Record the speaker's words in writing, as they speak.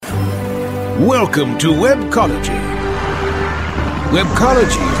Welcome to Webcology.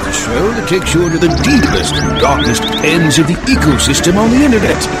 Webcology is the show that takes you into the deepest and darkest ends of the ecosystem on the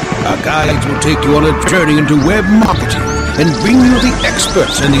internet. Our guides will take you on a journey into web marketing and bring you the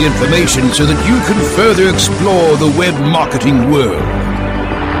experts and the information so that you can further explore the web marketing world.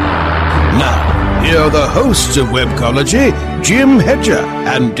 Now, here are the hosts of Webcology, Jim Hedger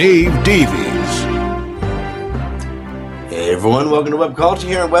and Dave Davies. Hey everyone, welcome to Webcology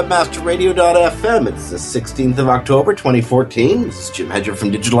here on WebmasterRadio.fm. It's the 16th of October, 2014. This is Jim Hedger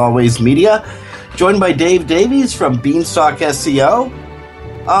from Digital Always Media, joined by Dave Davies from Beanstalk SEO.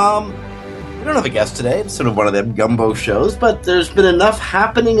 We don't have a guest today. It's sort of one of them gumbo shows, but there's been enough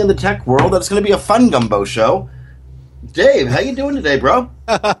happening in the tech world that it's going to be a fun gumbo show. Dave, how you doing today, bro?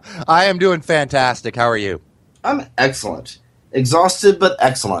 I am doing fantastic. How are you? I'm excellent. Exhausted, but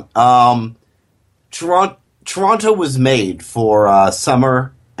excellent. Toronto was made for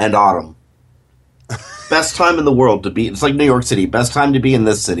summer and autumn. Best time in the world to be. It's like New York City. Best time to be in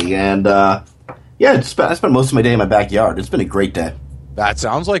this city. And I spent most of my day in my backyard. It's been a great day. That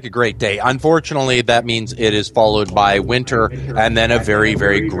sounds like a great day. Unfortunately, that means it is followed by winter and then a very,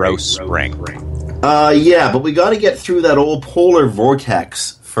 very gross spring. Yeah, but we got to get through that old polar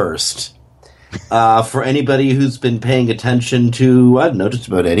vortex first. For anybody who's been paying attention to, I don't know, just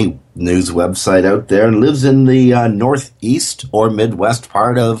about any news website out there and lives in the northeast or midwest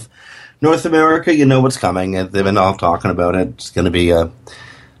part of North America, you know what's coming. They've been all talking about it. It's going to be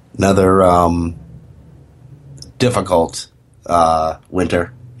another difficult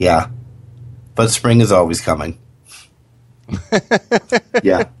winter. Yeah. But spring is always coming.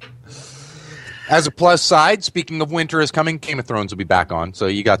 Yeah. As a plus side, speaking of winter is coming, Game of Thrones will be back on, so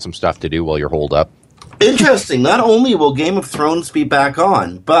you got some stuff to do while you're holed up. Interesting. Not only will Game of Thrones be back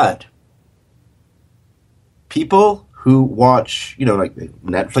on, but people who watch, like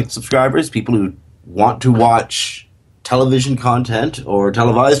Netflix subscribers, people who want to watch television content or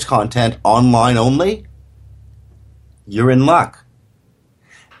televised content online only, you're in luck.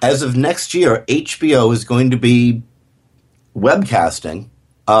 As of next year, HBO is going to be webcasting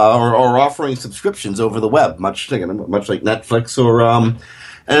or offering subscriptions over the web, much like Netflix or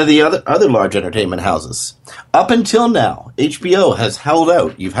any of the other large entertainment houses. Up until now, HBO has held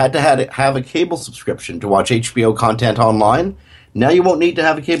out. You've had to have a cable subscription to watch HBO content online. Now you won't need to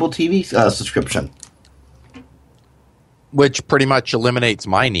have a cable TV subscription. Which pretty much eliminates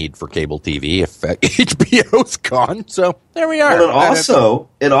my need for cable TV if HBO's gone. So there we are. Well,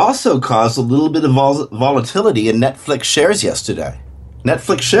 it also caused a little bit of volatility in Netflix shares yesterday.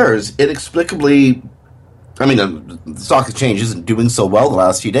 Netflix shares inexplicably, the stock exchange isn't doing so well the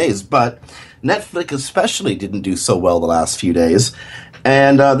last few days, but Netflix especially didn't do so well the last few days,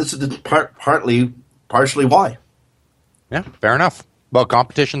 and this is partially why. Yeah, fair enough. Well,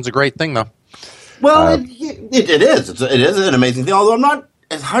 competition's a great thing, though. Well, it is. It is an amazing thing, although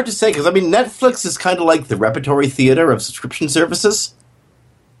it's hard to say, because, Netflix is kind of like the repertory theater of subscription services.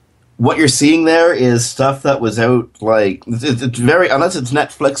 What you're seeing there is stuff that was out, it's very, unless it's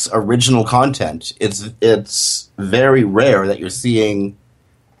Netflix original content, it's very rare that you're seeing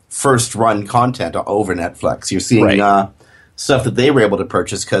first-run content over Netflix. You're seeing stuff that they were able to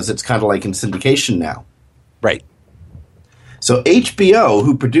purchase because it's kind of like in syndication now. Right. So HBO,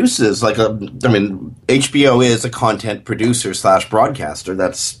 who produces, HBO is a content producer / broadcaster.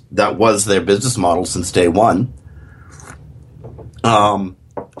 That was their business model since day one. But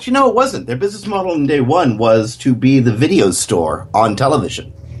it wasn't. Their business model in day one was to be the video store on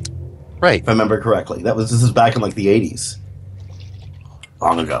television. Right. If I remember correctly. This is back in the 80s.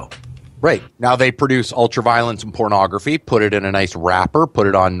 Long ago. Right. Now they produce ultraviolence and pornography, put it in a nice wrapper, put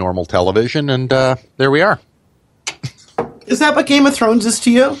it on normal television, and there we are. Is that what Game of Thrones is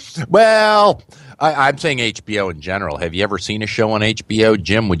to you? Well, I'm saying HBO in general. Have you ever seen a show on HBO?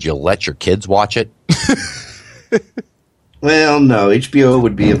 Jim, would you let your kids watch it? Well, no. HBO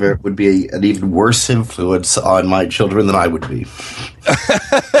would be an even worse influence on my children than I would be.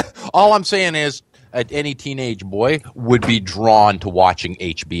 All I'm saying is any teenage boy would be drawn to watching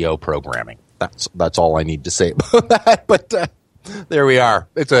HBO programming. That's all I need to say about that. But there we are.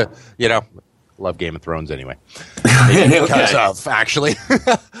 It's love Game of Thrones anyway. Because of, actually.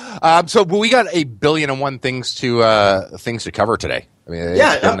 So we got 1,000,000,001 things to cover today.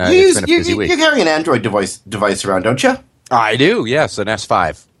 It's been a busy week. You carry an Android device around, don't you? I do, yes, an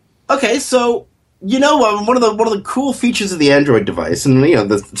S5. Okay, so one of the cool features of the Android device, and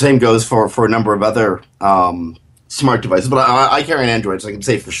the same goes for a number of other smart devices, but I carry an Android, so I can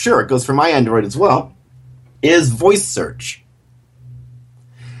say for sure it goes for my Android as well, is voice search.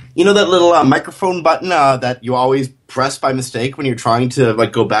 You know that little microphone button that you always press by mistake when you're trying to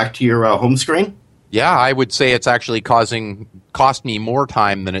like go back to your home screen? Yeah, I would say it's actually cost me more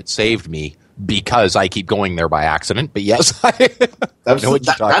time than it saved me because I keep going there by accident. But yes, I That's, know what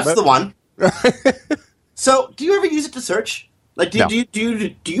you're talking that's about. the one. So, do you ever use it to search? Like, No. do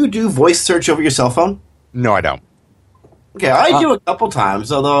you do voice search over your cell phone? No, I don't. Okay, I do a couple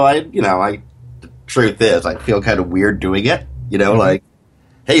times. Although the truth is, I feel kind of weird doing it. You know, like,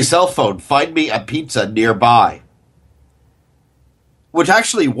 hey, cell phone, find me a pizza nearby, which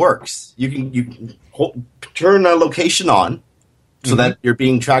actually works. You can turn a location on so that you're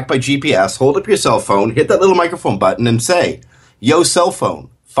being tracked by GPS. Hold up your cell phone, hit that little microphone button, and say, "Yo, cell phone,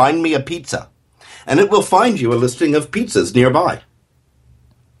 find me a pizza," and it will find you a listing of pizzas nearby.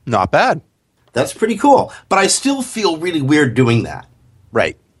 Not bad. That's pretty cool. But I still feel really weird doing that.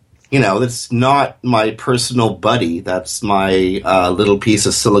 Right. You know, that's not my personal buddy. That's my little piece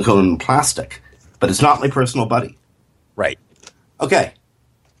of silicone and plastic. But it's not my personal buddy. Right. Okay.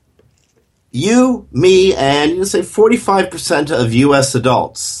 You, me, and you can say 45% of U.S.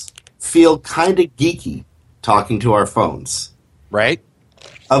 adults feel kind of geeky talking to our phones. Right.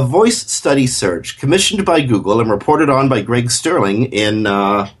 A voice study search commissioned by Google and reported on by Greg Sterling in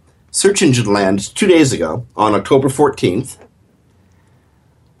Search Engine Land 2 days ago on October 14th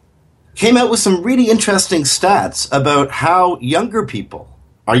came out with some really interesting stats about how younger people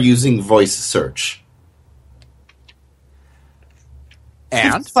are using voice search.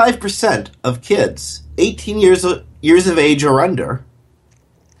 And 55% of kids 18 years of age or under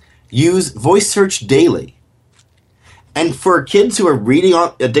use voice search daily. And for kids who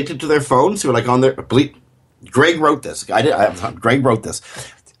are addicted to their phones, who are like on their... Greg wrote this. Greg wrote this.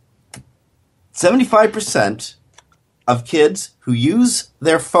 75% of kids who use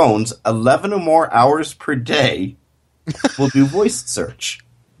their phones 11 or more hours per day will do voice search.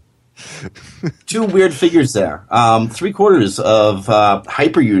 Two weird figures there. 3/4 of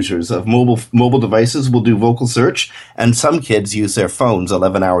hyper users of mobile devices will do vocal search, and some kids use their phones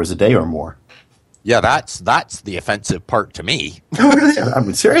 11 hours a day or more. yeah, that's the offensive part to me. I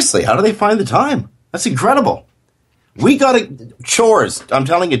mean, seriously, how do they find the time? That's incredible. We got chores. I'm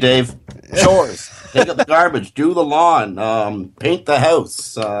telling you, Dave. Chores. Take out the garbage, do the lawn, paint the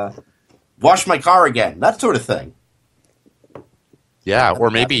house, wash my car again, that sort of thing. Yeah, or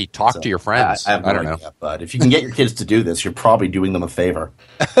maybe talk to your friends. I have no don't know. idea, but if you can get your kids to do this, you're probably doing them a favor.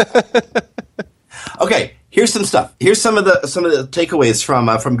 Okay, here's some stuff. Here's some of the takeaways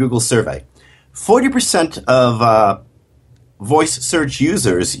from Google's survey. 40% of voice search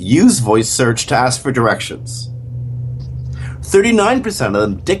users use voice search to ask for directions. 39% of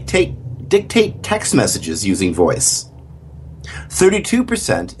them dictate text messages using voice.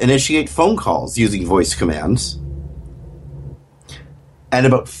 32% initiate phone calls using voice commands. And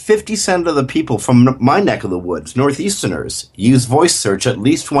about 50% of the people from my neck of the woods, Northeasterners, use voice search at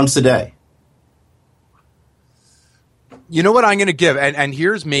least once a day. You know what I'm going to give, and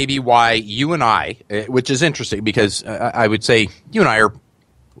here's maybe why you and I, which is interesting because I would say you and I are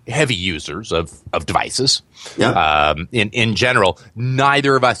heavy users of devices. Yeah. In general,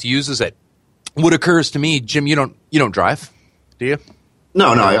 neither of us uses it. What occurs to me, Jim, you don't drive, do you? No,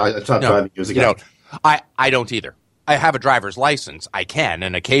 I stopped driving years ago. You don't. I don't either. I have a driver's license. I can,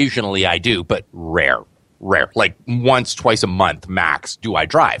 and occasionally I do, but rare. Like once, twice a month max do I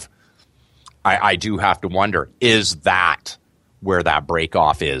drive. I do have to wonder, is that where that break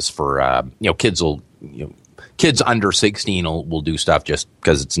off is for kids under 16 will do stuff just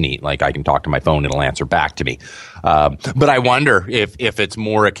because it's neat. Like I can talk to my phone, it'll answer back to me. But I wonder if it's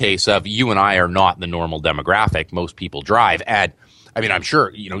more a case of you and I are not the normal demographic. Most people drive. And I mean, I'm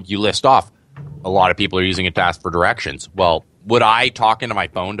sure, you list off a lot of people are using it to ask for directions. Well, would I talk into my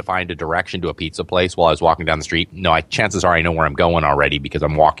phone to find a direction to a pizza place while I was walking down the street? No, chances are I know where I'm going already because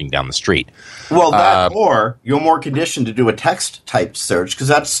I'm walking down the street. Well, that or you're more conditioned to do a text type search because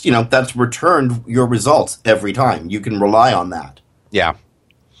that's returned your results every time. You can rely on that. Yeah.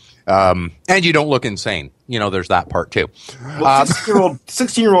 And you don't look insane. There's that part too. Well,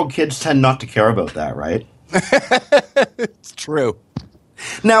 16-year-old kids tend not to care about that, right? It's true.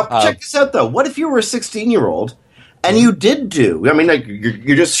 Now, check this out, though. What if you were a 16-year-old and you did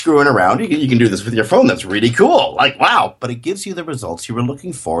you're just screwing around. You can do this with your phone. That's really cool. Like, wow. But it gives you the results you were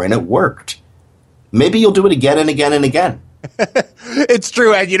looking for, and it worked. Maybe you'll do it again and again and again. It's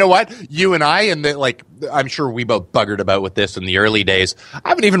true. And you know what? You and I, I'm sure we both buggered about with this in the early days. I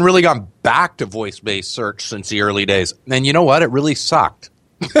haven't even really gone back to voice-based search since the early days. And you know what? It really sucked.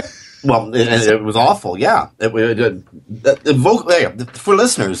 Well, it was awful, yeah. For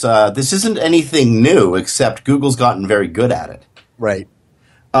listeners, this isn't anything new, except Google's gotten very good at it. Right.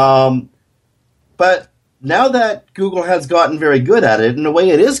 But now that Google has gotten very good at it, in a way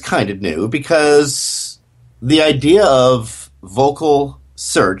it is kind of new, because the idea of vocal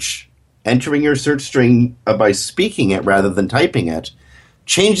search, entering your search string by speaking it rather than typing it,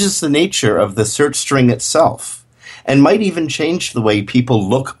 changes the nature of the search string itself, and might even change the way people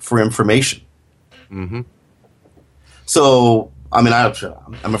look for information. Mm-hmm. So, I mean,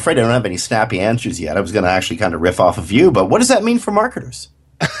 I'm afraid I don't have any snappy answers yet. I was going to actually kind of riff off of you, but what does that mean for marketers?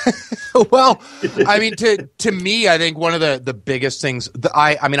 Well, I mean, to me, I think one of the biggest things,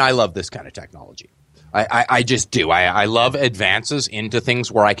 I love this kind of technology. I just do. I love advances into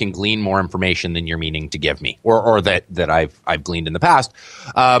things where I can glean more information than you're meaning to give me, or that I've gleaned in the past.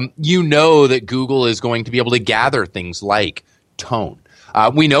 You know that Google is going to be able to gather things like tone.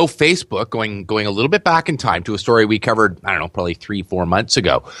 We know Facebook, going a little bit back in time to a story we covered, I don't know, probably 3-4 months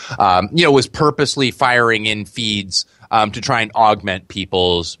ago, was purposely firing in feeds to try and augment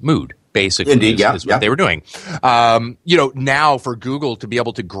people's mood. Basically, Indeed, is what they were doing. Now for Google to be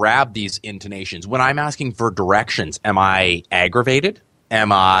able to grab these intonations, when I'm asking for directions, am I aggravated?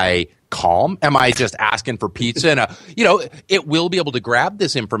 Am I calm? Am I just asking for pizza? And it will be able to grab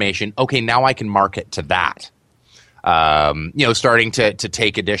this information. Okay, now I can market to that. Starting to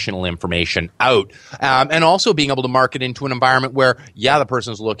take additional information out, and also being able to market into an environment where, the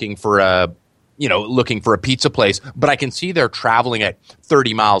person's looking for a pizza place, but I can see they're traveling at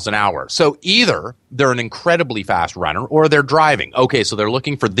 30 miles an hour. So either they're an incredibly fast runner or they're driving. Okay, so they're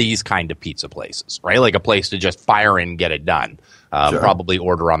looking for these kind of pizza places, right? Like a place to just fire in, get it done. Sure. Probably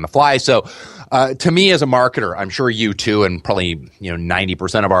order on the fly. So to me as a marketer, I'm sure you too, and probably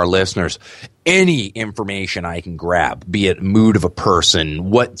 90% of our listeners, any information I can grab, be it mood of a person,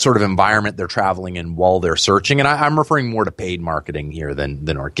 what sort of environment they're traveling in while they're searching, and I'm referring more to paid marketing here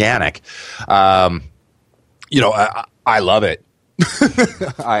than organic. I love it.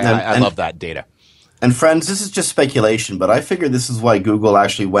 I love that data. And friends, this is just speculation, but I figure this is why Google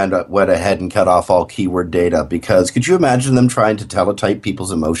actually went ahead and cut off all keyword data, because could you imagine them trying to teletype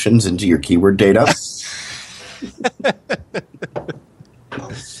people's emotions into your keyword data?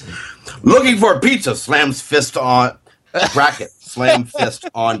 Looking for pizza, slams fist on bracket, slam fist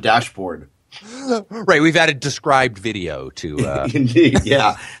on dashboard. Right, we've added described video to. Indeed,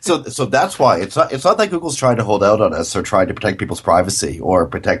 yeah. So that's why it's not that Google's trying to hold out on us or trying to protect people's privacy or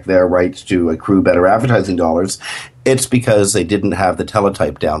protect their rights to accrue better advertising dollars. It's because they didn't have the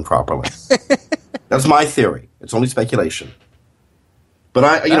teletype down properly. That's my theory. It's only speculation. But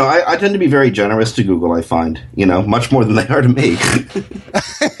I tend to be very generous to Google. I find much more than they are to me.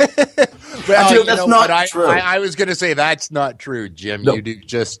 Well, actually, that's not true. I was going to say that's not true, Jim. No. You do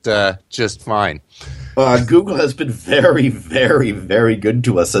just fine. Google has been very, very, very good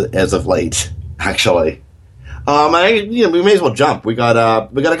to us as of late. Actually, we may as well jump. We got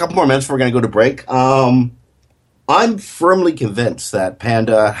a couple more minutes before we're going to go to break. I'm firmly convinced that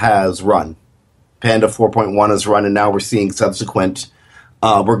Panda has run. Panda 4.1 has run, and now we're seeing subsequent.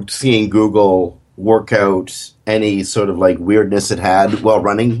 We're seeing Google work out any sort of like weirdness it had while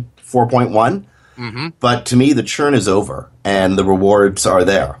running 4.1. Mm-hmm. But to me, the churn is over, and the rewards are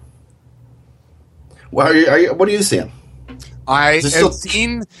there. What are you seeing? I have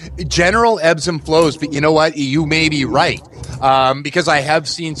seen general ebbs and flows, but you know what? You may be right, because I have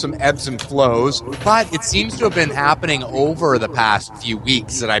seen some ebbs and flows, but it seems to have been happening over the past few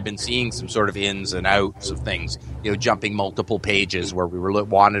weeks that I've been seeing some sort of ins and outs of things, jumping multiple pages where we were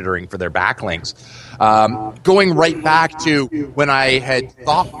monitoring for their backlinks. Going right back to when I had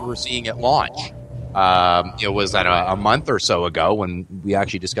thought we were seeing it launch. Was that a month or so ago when we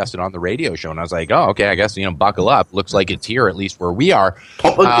actually discussed it on the radio show, and I was like, oh, okay, I guess, buckle up. Looks like it's here, at least where we are.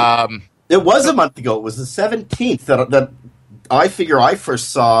 It was a month ago. It was the 17th that I figure I first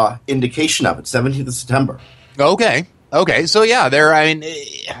saw indication of it, 17th of September. Okay, so yeah,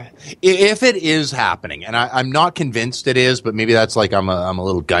 if it is happening, and I'm not convinced it is, but maybe that's like I'm a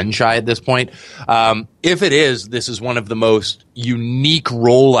little gun shy at this point. If it is, this is one of the most unique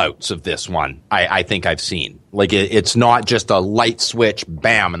rollouts of this one I think I've seen. Like it's not just a light switch,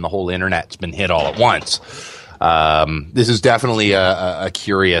 bam, and the whole internet's been hit all at once. This is definitely a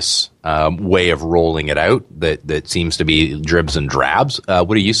curious way of rolling it out that seems to be dribs and drabs.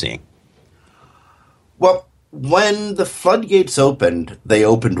 What are you seeing? Well, when the floodgates opened, they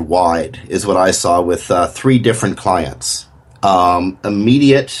opened wide, is what I saw with 3 different clients.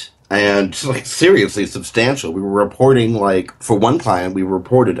 Immediate and seriously substantial. We were reporting, for one client, we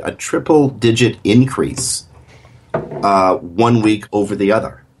reported a triple-digit increase 1 week over the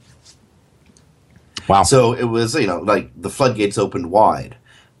other. Wow. So it was, the floodgates opened wide.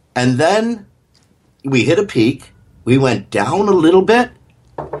 And then we hit a peak. We went down a little bit.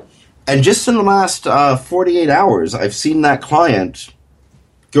 And just in the last 48 hours, I've seen that client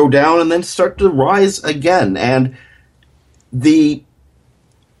go down and then start to rise again. And the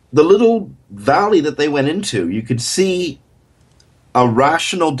little valley that they went into, you could see a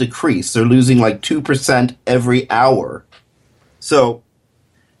rational decrease. They're losing like 2% every hour. So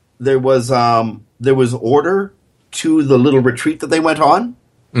there was order to the little retreat that they went on.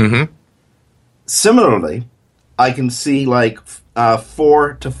 Mm-hmm. Similarly, I can see like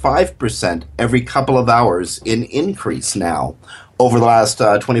 4 to 5% every couple of hours in increase now over the last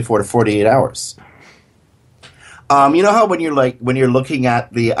 24 to 48 hours. You know how when you're looking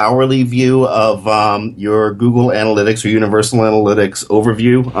at the hourly view of your Google Analytics or Universal Analytics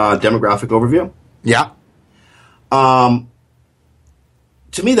overview, demographic overview? Yeah.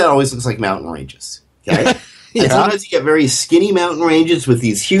 To me, that always looks like mountain ranges. Okay? Yeah. And sometimes you get very skinny mountain ranges with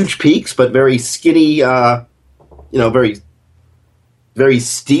these huge peaks, but very skinny, very, very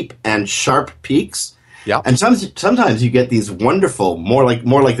steep and sharp peaks. Yeah. And sometimes you get these wonderful, more like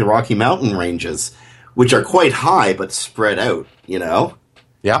the Rocky Mountain ranges, which are quite high but spread out, you know?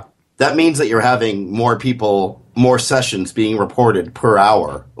 Yeah. That means that you're having more sessions being reported per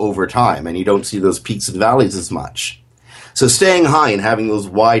hour over time, and you don't see those peaks and valleys as much. So staying high and having those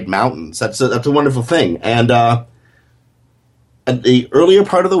wide mountains, that's a wonderful thing. And at the earlier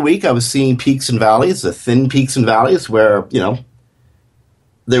part of the week, I was seeing peaks and valleys, the thin peaks and valleys, where, you know,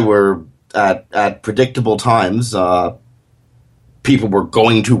 there were at predictable times, people were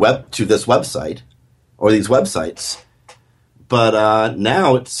going to this website or these websites. But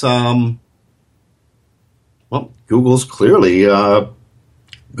now it's Google is clearly, and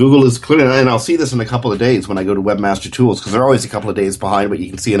I'll see this in a couple of days when I go to Webmaster Tools, because they're always a couple of days behind what you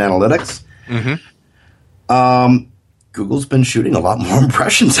can see in analytics. Mm-hmm. Google's been shooting a lot more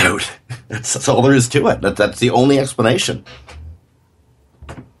impressions out. That's all there is to it. That's the only explanation.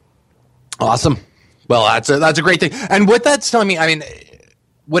 Awesome. Well, that's a great thing. And what that's telling me, I mean,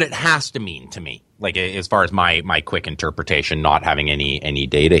 what it has to mean to me, like as far as my quick interpretation, not having any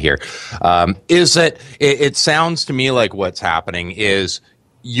data here, is that it sounds to me like what's happening is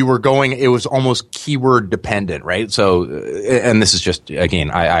it was almost keyword dependent, right? So, and this is just, again,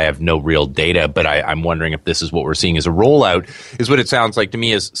 I have no real data, but I'm wondering if this is what we're seeing as a rollout, is what it sounds like to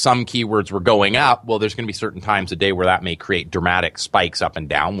me is some keywords were going up. Well, there's going to be certain times a day where that may create dramatic spikes up and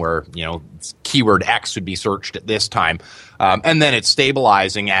down where, you know, keyword X would be searched at this time. And then it's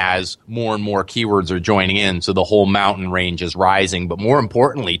stabilizing as more and more keywords are joining in. So the whole mountain range is rising. But more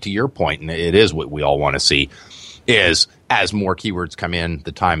importantly, to your point, and it is what we all want to see, is as more keywords come in,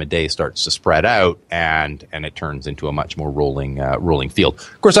 the time of day starts to spread out, and it turns into a much more rolling field.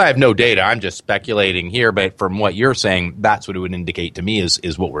 Of course, I have no data. I'm just speculating here, but from what you're saying, that's what it would indicate to me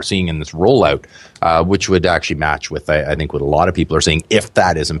is what we're seeing in this rollout, which would actually match with, I think, what a lot of people are saying, if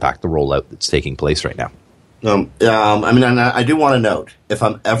that is, in fact, the rollout that's taking place right now. I do want to note, if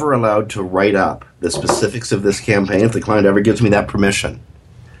I'm ever allowed to write up the specifics of this campaign, if the client ever gives me that permission,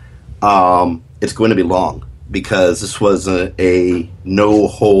 it's going to be long. Because this was a no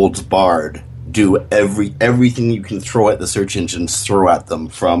holds barred, do everything you can throw at the search engines, throw at them,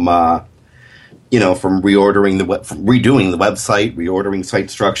 from redoing the website, reordering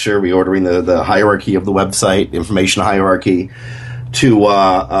site structure, reordering the hierarchy of the website, information hierarchy, to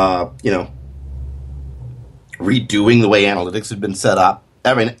redoing the way analytics had been set up.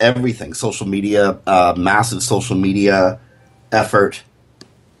 I mean, everything, social media, massive social media effort.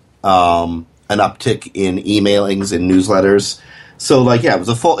 An uptick in emailings and newsletters. So, it was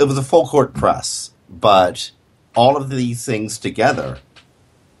a full court press, but all of these things together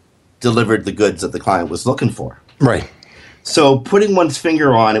delivered the goods that the client was looking for. Right. So, putting one's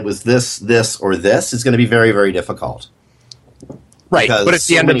finger on it was this, or this is going to be very, very difficult. Right. Because but at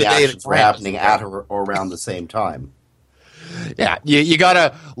the end of the day, it's happening at or around the same time. Yeah, you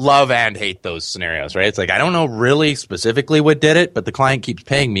gotta love and hate those scenarios, right? It's like, I don't know really specifically what did it, but the client keeps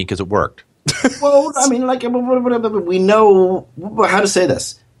paying me because it worked. Well, I mean, we know how to say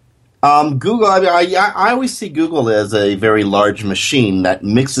this. Google, I always see Google as a very large machine that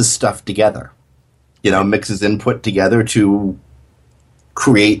mixes stuff together. Mixes input together to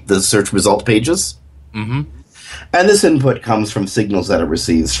create the search result pages. Mm-hmm. And this input comes from signals that it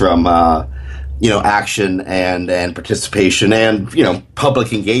receives from, action and participation and,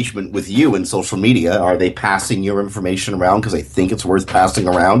 public engagement with you in social media. Are they passing your information around because they think it's worth passing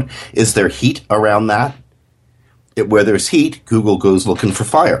around? Is there heat around that? Where there's heat, Google goes looking for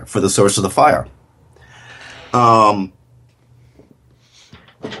fire, for the source of the fire. Again,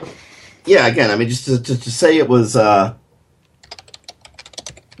 I mean, just to say it was,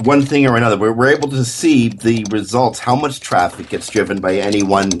 one thing or another. We're able to see the results, how much traffic gets driven by any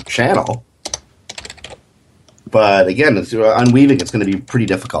one channel. But again, unweaving it's going to be pretty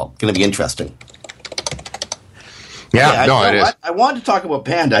difficult. It's going to be interesting. Yeah, it is. I wanted to talk about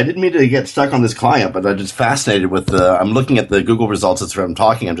Panda. I didn't mean to get stuck on this client, but I'm just fascinated with I'm looking at the Google results as I'm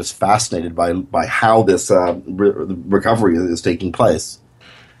talking. I'm just fascinated by how this recovery is taking place.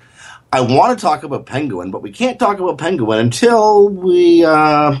 I want to talk about Penguin, but we can't talk about Penguin until we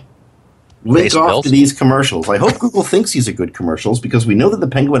link off to these commercials. I hope Google thinks these are good commercials because we know that the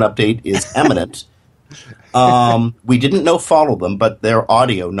Penguin update is imminent. We didn't follow them, but they're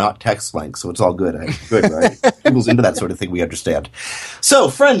audio, not text links, so it's all good. Good, right? Google's into that sort of thing, we understand. So,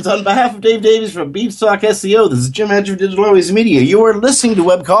 friends, on behalf of Dave Davies from Beanstalk SEO, this is Jim Hedge of Digital Always Media. You are listening to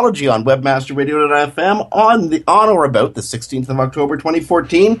Webcology on WebmasterRadio.fm on or about the 16th of October,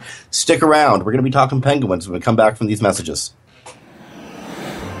 2014. Stick around. We're going to be talking penguins when we come back from these messages.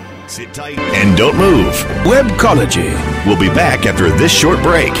 Sit tight and don't move. Webcology. We'll be back after this short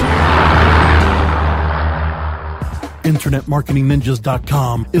break.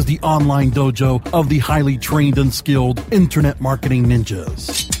 InternetMarketingNinjas.com is the online dojo of the highly trained and skilled Internet Marketing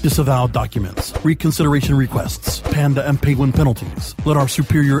Ninjas. Disavow documents, reconsideration requests, Panda and Penguin penalties. Let our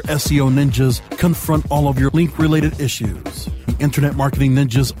superior SEO ninjas confront all of your link-related issues. The Internet Marketing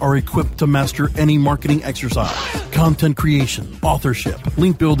Ninjas are equipped to master any marketing exercise, content creation, authorship,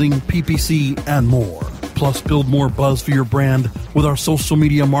 link building, PPC, and more. Plus, build more buzz for your brand with our social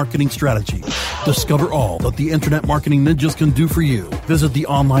media marketing strategy. Discover all that the Internet Marketing Ninjas can do for you. Visit the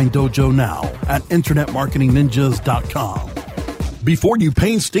online dojo now at InternetMarketingNinjas.com. Before you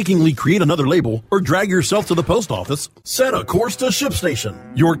painstakingly create another label or drag yourself to the post office, set a course to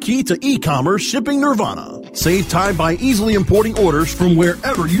ShipStation, your key to e-commerce shipping nirvana. Save time by easily importing orders from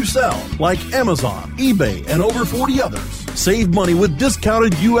wherever you sell, like Amazon, eBay, and over 40 others. Save money with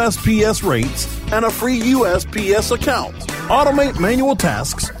discounted USPS rates and a free USPS account. Automate manual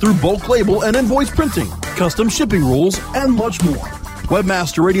tasks through bulk label and invoice printing, custom shipping rules, and much more.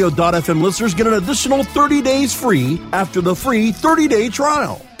 WebmasterRadio.fm listeners get an additional 30 days free after the free 30-day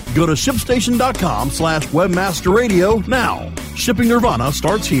trial. Go to ShipStation.com/WebmasterRadio now. Shipping Nirvana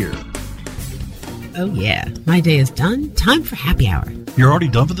starts here. Oh yeah, my day is done. Time for happy hour. You're already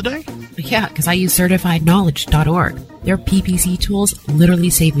done for the day? Yeah, because I use CertifiedKnowledge.org. Their PPC tools literally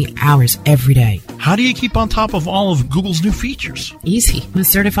save me hours every day. How do you keep on top of all of Google's new features? Easy. With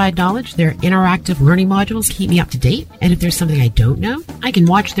Certified Knowledge, their interactive learning modules keep me up to date. And if there's something I don't know, I can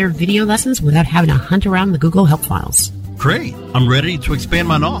watch their video lessons without having to hunt around the Google Help files. Great. I'm ready to expand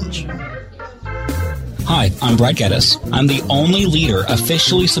my knowledge. Hi, I'm Brad Geddes. I'm the only leader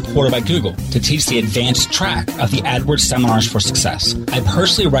officially supported by Google to teach the advanced track of the AdWords Seminars for Success. I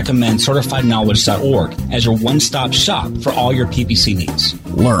personally recommend CertifiedKnowledge.org as your one-stop shop for all your PPC needs.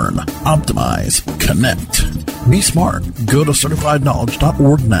 Learn, optimize, connect. Be smart. Go to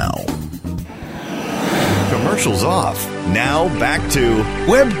CertifiedKnowledge.org now. Commercials off. Now back to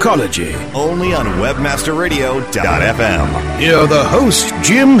Webcology. only on WebmasterRadio.fm. Here are the hosts,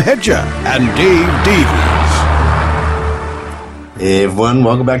 Jim Hedger and Dave Davies. Hey everyone,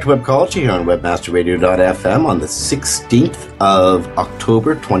 welcome back to Webcology here on WebmasterRadio.fm on the 16th of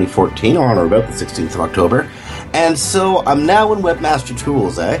October 2014, or on or about the 16th of October. And so I'm now in Webmaster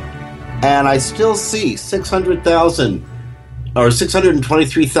Tools, and I still see 600,000 or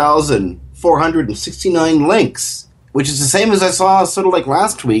 623,469 links, which is the same as I saw sort of like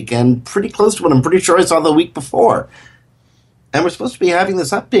last week and pretty close to what I'm pretty sure I saw the week before. And we're supposed to be having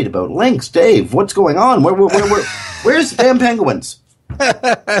this update about links. Dave, what's going on? Where's the damn penguins?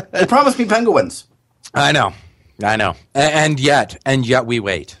 They promised me penguins. I know. And yet we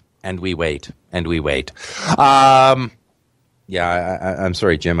wait, and we wait, and we wait. I'm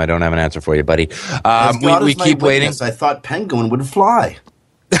sorry, Jim. I don't have an answer for you, buddy. We keep waiting. I thought penguin would fly.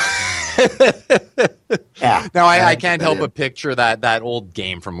 Yeah. Now, I can't help but picture that old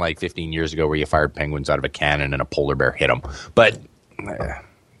game from like 15 years ago where you fired penguins out of a cannon and a polar bear hit them. But anyway.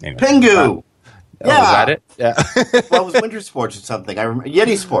 Pingu. Yeah. Was that it? Yeah. Well, it was Winter Sports or something. I remember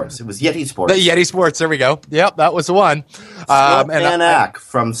Yeti Sports. It was Yeti Sports. The Yeti Sports. There we go. Yep, that was the one. And Ack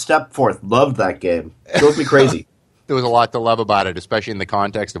from Stepforth loved that game. It drove me crazy. There was a lot to love about it, especially in the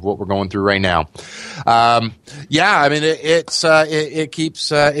context of what we're going through right now. It keeps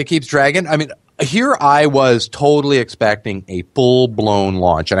dragging. I mean, here I was totally expecting a full-blown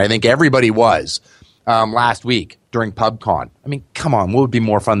launch, and I think everybody was last week during PubCon. I mean, come on, what would be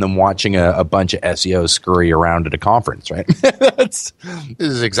more fun than watching a bunch of SEOs scurry around at a conference, right? This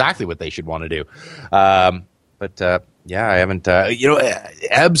is exactly what they should want to do. I haven't,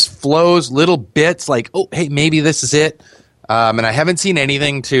 ebbs, flows, little bits like, oh, hey, maybe this is it. And I haven't seen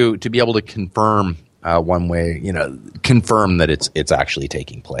anything to be able to confirm one way, confirm that it's actually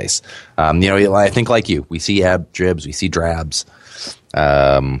taking place. I think like you, we see dribs, we see drabs.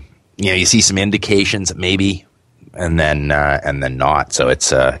 You see some indications that maybe, and then not. So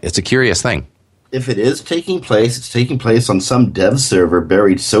it's a curious thing. If it is taking place, it's taking place on some dev server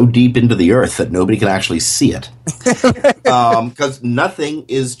buried so deep into the earth that nobody can actually see it. Because nothing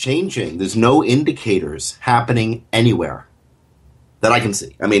is changing. There's no indicators happening anywhere that I can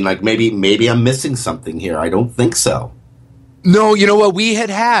see. I mean, like maybe I'm missing something here. I don't think so. No, you know what? We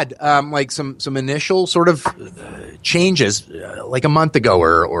had like some initial sort of changes like a month ago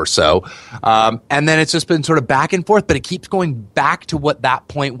or so. And then it's just been sort of back and forth, but it keeps going back to what that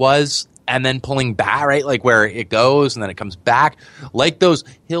point was and then pulling back, right? Like where it goes and then it comes back, like those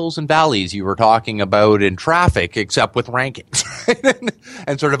hills and valleys you were talking about in traffic, except with rankings,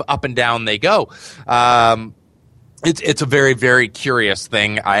 and sort of up and down they go. It's a very, very curious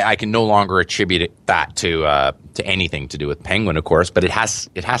thing. I can no longer attribute that to anything to do with Penguin, of course, but it has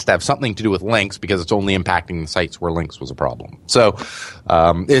to have something to do with links because it's only impacting the sites where links was a problem. So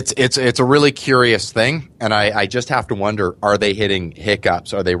it's a really curious thing, and I just have to wonder: are they hitting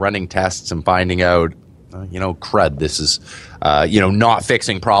hiccups? Are they running tests and finding out? Crud, this is, not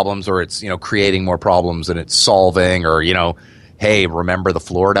fixing problems, or it's creating more problems than it's solving, or hey, remember the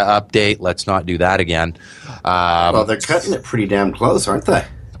Florida update? Let's not do that again. Well, they're cutting it pretty damn close, aren't they?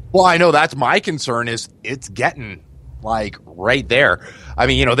 Well, I know that's my concern is it's getting like right there. I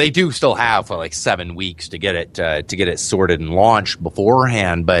mean, they do still have like 7 weeks to get it sorted and launched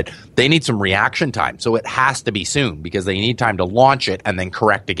beforehand, but they need some reaction time. So it has to be soon because they need time to launch it and then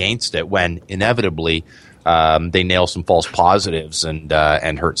correct against it when inevitably they nail some false positives and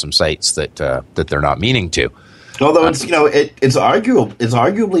hurt some sites that they're not meaning to. Although it's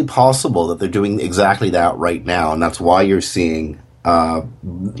arguably possible that they're doing exactly that right now, and that's why you're seeing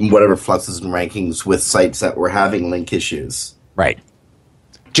whatever fluxes and rankings with sites that were having link issues. Right.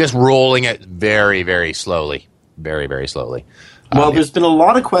 Just rolling it very, very slowly. Very, very slowly. Well, there's been a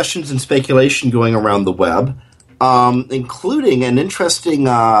lot of questions and speculation going around the web, including an interesting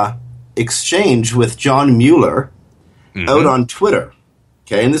exchange with John Mueller out on Twitter.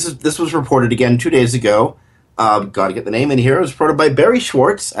 Okay, and this was reported again 2 days ago. Got to get the name in here. It was reported by Barry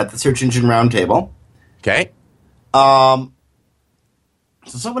Schwartz at the Search Engine Roundtable. Okay. So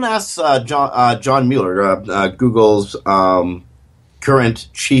someone asked John Mueller, Google's current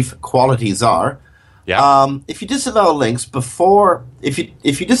chief quality czar, if you disavow links before, if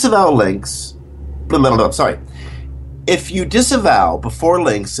you disavow links, if you disavow before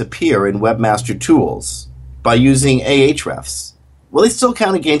links appear in Webmaster Tools by using Ahrefs, will they still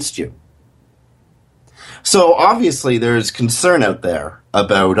count against you? So obviously there's concern out there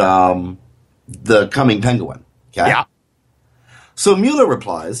about the coming Penguin. Okay? Yeah. So Mueller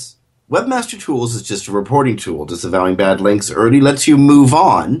replies, Webmaster Tools is just a reporting tool. Disavowing bad links early lets you move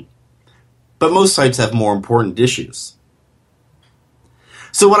on, but most sites have more important issues.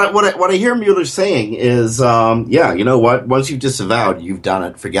 So what I hear Mueller saying is, you know what? Once you've disavowed, you've done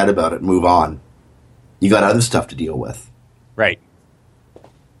it. Forget about it. Move on. You got other stuff to deal with. Right.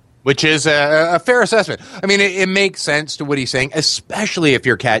 Which is a fair assessment. I mean, it makes sense to what he's saying, especially if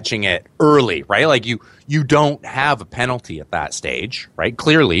you're catching it early, right? Like you don't have a penalty at that stage, right?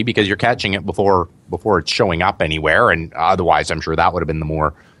 Clearly, because you're catching it before it's showing up anywhere, and otherwise, I'm sure that would have been the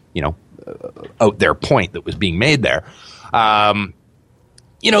more, out there point that was being made there. So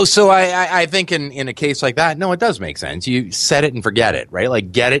I think in a case like that, no, it does make sense. You set it and forget it, right?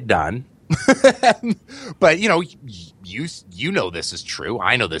 Like get it done. But you know this is true.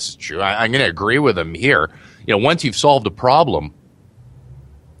 I know this is true. I'm going to agree with him here. Once you've solved a problem,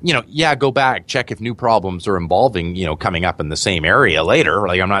 go back, check if new problems are involving, coming up in the same area later.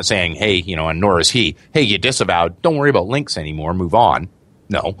 Like I'm not saying, hey, and nor is he, hey, you disavowed. Don't worry about links anymore. Move on.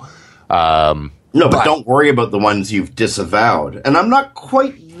 No. No, but don't worry about the ones you've disavowed. And I'm not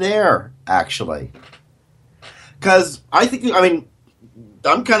quite there, actually. Because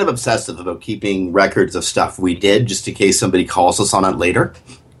I'm kind of obsessive about keeping records of stuff we did, just in case somebody calls us on it later.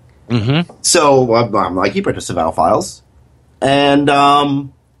 Mm-hmm. So I keep our disavow files. And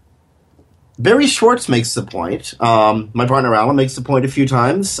Barry Schwartz makes the point. My partner Alan makes the point a few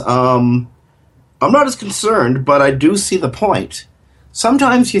times. I'm not as concerned, but I do see the point.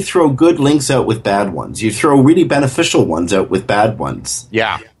 Sometimes you throw good links out with bad ones. You throw really beneficial ones out with bad ones.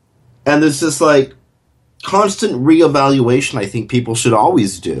 Yeah. And there's this constant reevaluation I think people should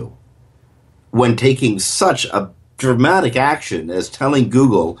always do when taking such a dramatic action as telling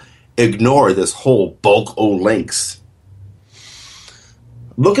Google, ignore this whole bulk o links.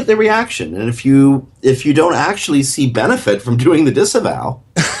 look at the reaction. And if you don't actually see benefit from doing the disavow,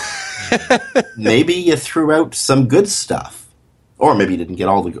 maybe you threw out some good stuff. Or maybe you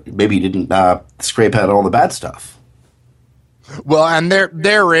didn't scrape out all the bad stuff. Well, and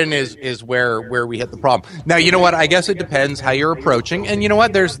therein is where we hit the problem. Now, you know what? I guess it depends how you're approaching. And you know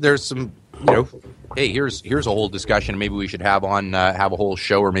what? There's some, hey, here's a whole discussion maybe we should have a whole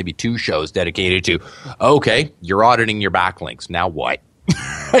show or maybe 2 shows dedicated to, okay, you're auditing your backlinks. Now what?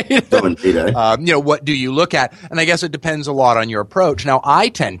 What do you look at? And I guess it depends a lot on your approach. Now, I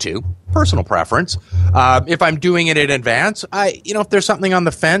tend to, personal preference, if I'm doing it in advance, if there's something on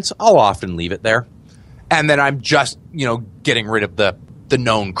the fence, I'll often leave it there. And then I'm just, getting rid of the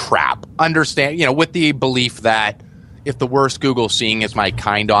known crap. Understand, with the belief that if the worst Google's seeing is my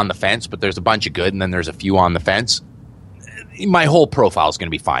kind on the fence, but there's a bunch of good and then there's a few on the fence, my whole profile is going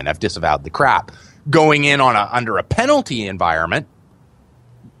to be fine. I've disavowed the crap. Going in under a penalty environment,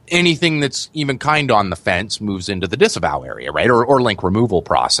 anything that's even kind on the fence moves into the disavow area, right? Or link removal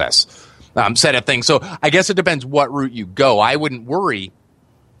process set of things. So I guess it depends what route you go. I wouldn't worry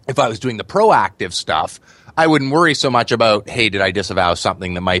if I was doing the proactive stuff. I wouldn't worry so much about, hey, did I disavow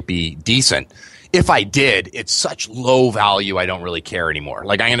something that might be decent? If I did, it's such low value, I don't really care anymore.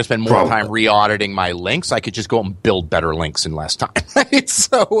 Like, I'm going to spend more time re-auditing my links. I could just go and build better links in less time. Right?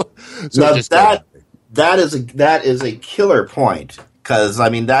 So now that is a killer point, because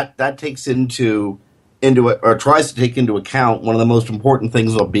that takes into or tries to take into account one of the most important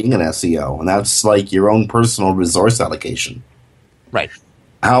things about being an SEO, and that's like your own personal resource allocation. Right.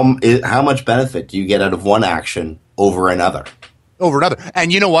 How much benefit do you get out of one action over another?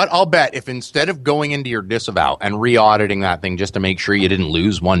 And you know what? I'll bet if instead of going into your disavow and re-auditing that thing just to make sure you didn't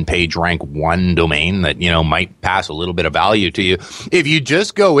lose one page rank, one domain that, might pass a little bit of value to you, if you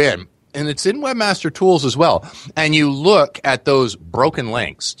just go in, and it's in Webmaster Tools as well, and you look at those broken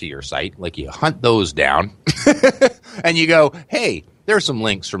links to your site, like you hunt those down, and you go, hey, there's some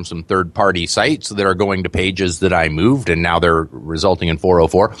links from some third-party sites that are going to pages that I moved, and now they're resulting in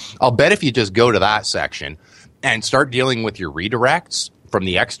 404. I'll bet if you just go to that section and start dealing with your redirects from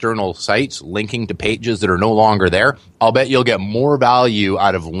the external sites linking to pages that are no longer there, I'll bet you'll get more value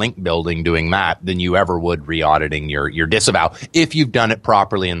out of link building doing that than you ever would re-auditing your disavow. If you've done it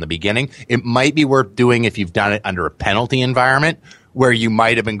properly in the beginning, it might be worth doing if you've done it under a penalty environment where you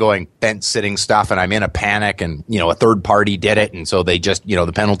might have been going fence sitting stuff and I'm in a panic and, a third party did it. And so they just,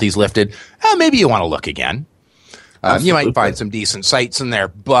 the penalty's lifted. Maybe you want to look again. You might find some decent sites in there,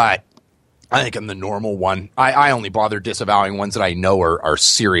 but I think in the normal one, I only bother disavowing ones that I know are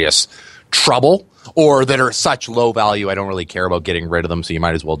serious trouble or that are such low value. I don't really care about getting rid of them. So you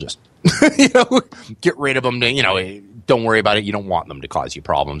might as well just, get rid of them. Don't worry about it. You don't want them to cause you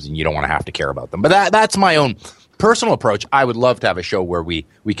problems and you don't want to have to care about them. But that's my own personal approach. I would love to have a show where we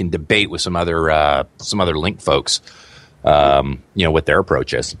can debate with some other link folks, what their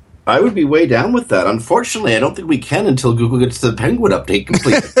approach is. I would be way down with that. Unfortunately, I don't think we can until Google gets the Penguin update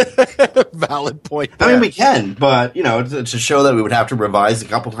complete. Valid point there. I mean, we can, but, it's a show that we would have to revise a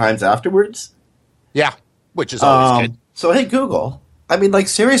couple times afterwards. Yeah, which is always good. So, hey, Google,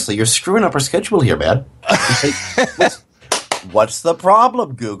 seriously, you're screwing up our schedule here, man. What's the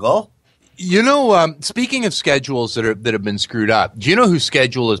problem, Google? Speaking of schedules that have been screwed up, do you know whose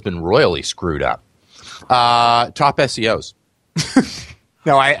schedule has been royally screwed up? Top SEOs.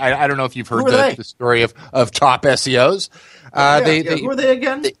 No, I don't know if you've heard the story of top SEOs. Who are they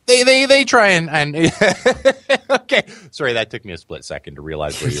again? They try and okay. Sorry, that took me a split second to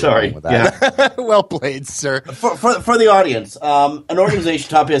realize where you were going with that. Yeah. Well played, sir. For the audience, an organization,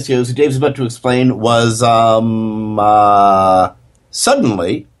 Top SEOs, who Dave's about to explain, was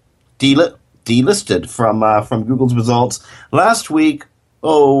suddenly delisted from Google's results last week.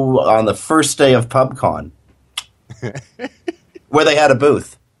 On the first day of PubCon. Where they had a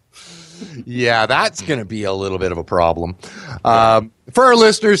booth. Yeah, that's going to be a little bit of a problem. For our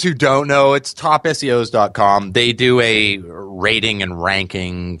listeners who don't know, it's topseos.com. They do a rating and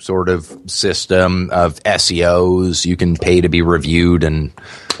ranking sort of system of SEOs. You can pay to be reviewed and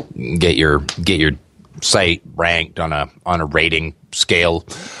get your site ranked on a rating scale.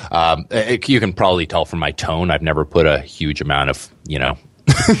 You can probably tell from my tone, I've never put a huge amount of,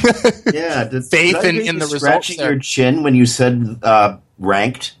 faith in the results. Scratching your chin when you said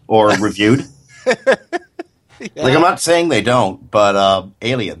ranked or reviewed. Yeah. I'm not saying they don't, but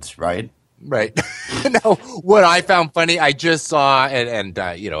aliens, right? Right. No, what I found funny, I just saw, and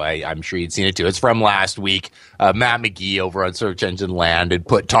I'm sure you'd seen it too. It's from last week. Matt McGee over on Search Engine Land had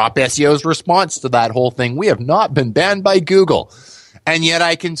put Top SEO's response to that whole thing. We have not been banned by Google, and yet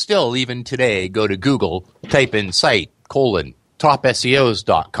I can still, even today, go to Google, type in site :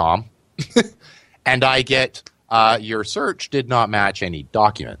 topseos.com, and I get your search did not match any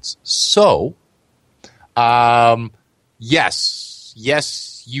documents. So, yes,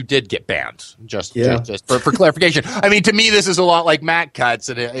 you did get banned. Just for clarification. I mean, to me, this is a lot like Matt Cutts,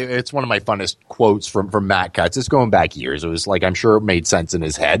 and it's one of my funnest quotes from Matt Cutts. It's going back years. It was like, I'm sure it made sense in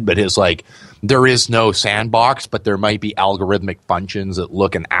his head, but it's like, there is no sandbox, but there might be algorithmic functions that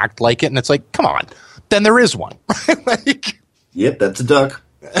look and act like it. And it's like, come on, then there is one. Yep, that's a duck.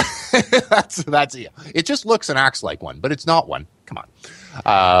 that's it. Just looks and acts like one, but it's not one. Come on.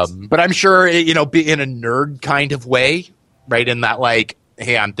 But I'm sure, be in a nerd kind of way, right? In that, like,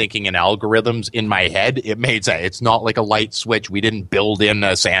 hey, I'm thinking in algorithms in my head. It made sense. It's not like a light switch. We didn't build in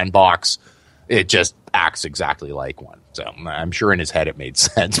a sandbox. It just acts exactly like one. So I'm sure in his head it made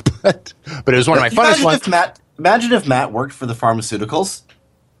sense. But it was one of my funnest ones. Imagine if Matt worked for the pharmaceuticals.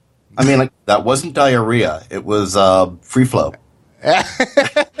 I mean, like, that wasn't diarrhea. It was free flow. It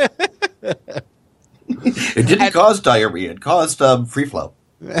didn't cause diarrhea. It caused free flow.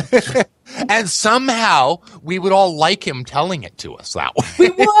 And somehow we would all like him telling it to us that way. We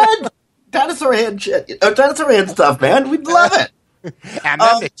would. Dinosaur head stuff, man. We'd love it. And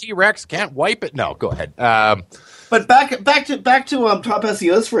then the T-Rex can't wipe it. No, go ahead. But back to top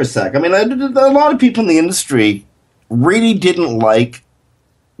SEOs for a sec. I mean, a lot of people in the industry really didn't like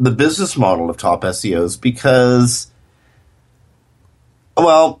the business model of top SEOs because,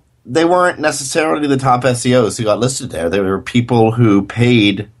 well, they weren't necessarily the top SEOs who got listed there. There were people who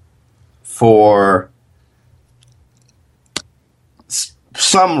paid for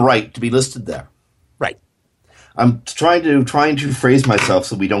some right to be listed there. Right. I'm trying to phrase myself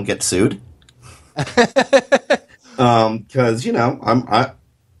so we don't get sued. Because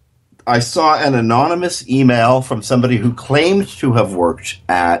I saw an anonymous email from somebody who claimed to have worked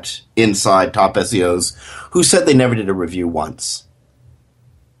at Inside Top SEOs who said they never did a review once.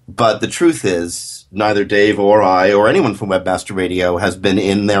 But the truth is, neither Dave or I or anyone from Webmaster Radio has been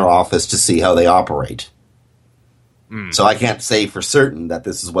in their office to see how they operate. So I can't say for certain that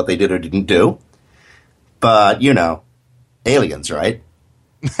this is what they did or didn't do. But, aliens, right?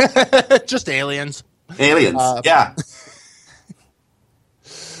 Just aliens. Aliens, yeah.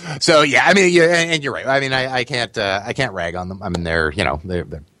 So yeah, I mean, and you're right. I mean, I can't rag on them. I mean, they're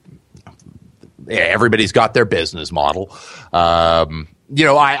everybody's got their business model.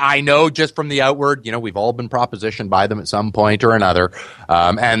 I know just from the outward, we've all been propositioned by them at some point or another,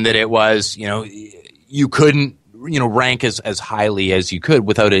 and that it was, you couldn't, rank as highly as you could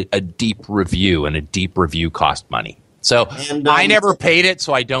without a deep review, and a deep review cost money. So I never paid it,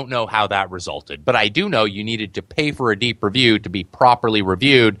 so I don't know how that resulted. But I do know you needed to pay for a deep review to be properly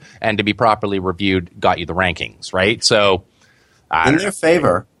reviewed, and to be properly reviewed got you the rankings, right? So in their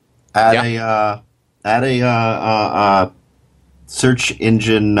favor, at a search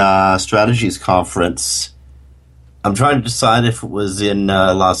engine strategies conference, I'm trying to decide if it was on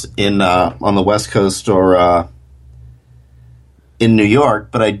the West Coast or in New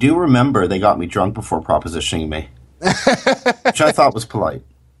York, but I do remember they got me drunk before propositioning me. Which I thought was polite.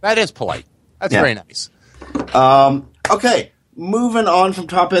 That is polite. That's very nice. Okay, moving on from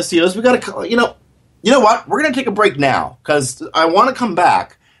top SEOs, we got to, you know what? We're going to take a break now because I want to come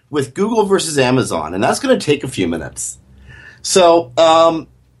back with Google versus Amazon, and that's going to take a few minutes. So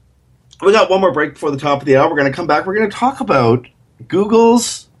we got one more break before the top of the hour. We're going to come back. We're going to talk about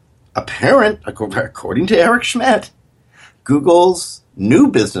Google's according to Eric Schmidt, Google's new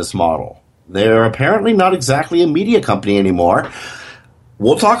business model. They're apparently not exactly a media company anymore.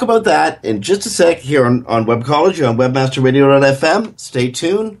 We'll talk about that in just a sec here on Webcology on webmasterradio.fm. Stay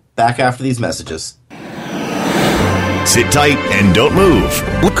tuned. Back after these messages. Sit tight and don't move.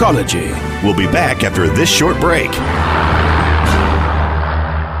 Webcology. We'll be back after this short break.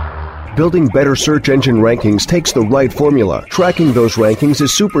 Building better search engine rankings takes the right formula. Tracking those rankings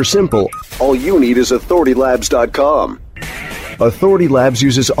is super simple. All you need is authoritylabs.com. Authority Labs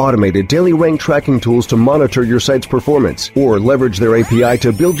uses automated daily rank tracking tools to monitor your site's performance, or leverage their API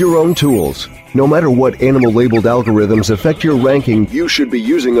to build your own tools. No matter what animal-labeled algorithms affect your ranking, you should be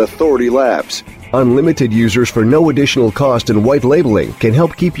using Authority Labs. Unlimited users for no additional cost and white labeling can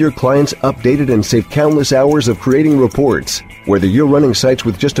help keep your clients updated and save countless hours of creating reports. Whether you're running sites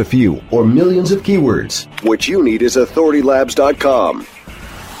with just a few or millions of keywords, what you need is authoritylabs.com.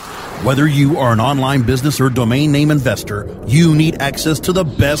 Whether you are an online business or domain name investor, you need access to the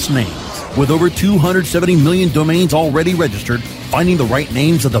best names. With over 270 million domains already registered, finding the right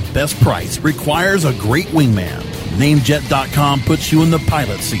names at the best price requires a great wingman. Namejet.com puts you in the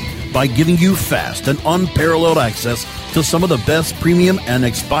pilot seat by giving you fast and unparalleled access to some of the best premium and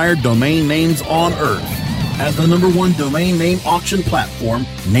expired domain names on earth. As the #1 domain name auction platform,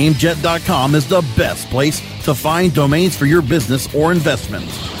 Namejet.com is the best place to find domains for your business or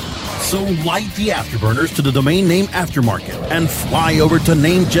investments. So light the afterburners to the domain name aftermarket and fly over to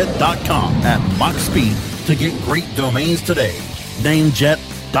Namejet.com at Mach speed to get great domains today.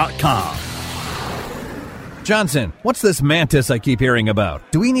 Namejet.com. Johnson, what's this Mantis I keep hearing about?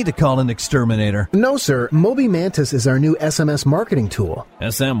 Do we need to call an exterminator? No, sir. Moby Mantis is our new SMS marketing tool.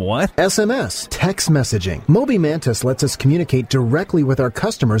 SM what? SMS, text messaging. Moby Mantis lets us communicate directly with our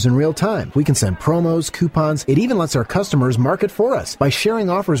customers in real time. We can send promos, coupons. It even lets our customers market for us by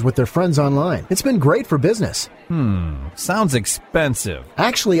sharing offers with their friends online. It's been great for business. Sounds expensive.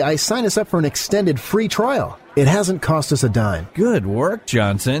 Actually, I signed us up for an extended free trial. It hasn't cost us a dime. Good work,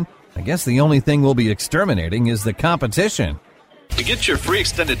 Johnson. I guess the only thing we'll be exterminating is the competition. To get your free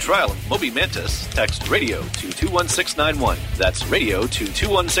extended trial of Moby Mantis, text radio to 21691. That's radio to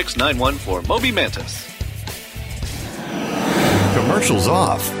 21691 for Moby Mantis. Commercials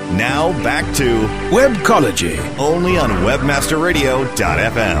off. Now back to Webcology. only on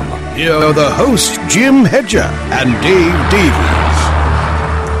WebmasterRadio.fm. Here are the hosts, Jim Hedger and Dave Davies.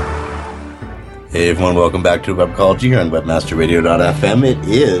 Hey everyone, welcome back to Webcology here on WebmasterRadio.fm. It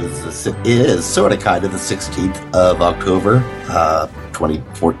is sort of kind of the 16th of October,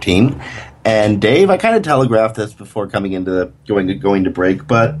 2014. And Dave, I kind of telegraphed this before coming into going to break,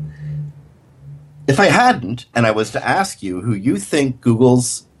 but if I hadn't, and I was to ask you who you think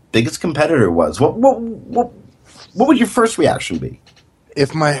Google's biggest competitor was, what would your first reaction be?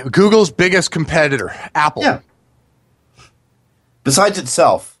 If my Google's biggest competitor, Apple. Yeah. Besides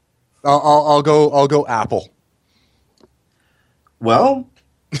itself. I'll go Apple. Well,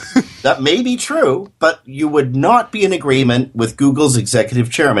 that may be true, but you would not be in agreement with Google's executive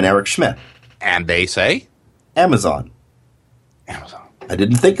chairman, Eric Schmidt. And they say? Amazon. I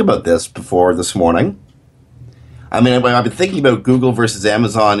didn't think about this before this morning. I mean, I've been thinking about Google versus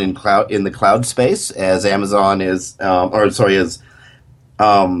Amazon in the cloud space, as Amazon is,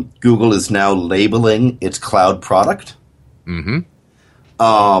 Google is now labeling its cloud product. Mm-hmm.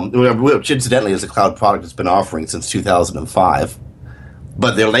 Which incidentally is a cloud product that's been offering since 2005.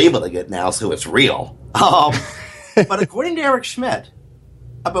 But they're labeling it now so it's real. But according to Eric Schmidt,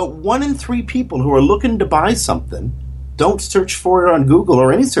 about 1 in 3 people who are looking to buy something don't search for it on Google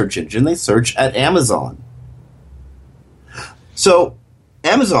or any search engine. They search at Amazon. So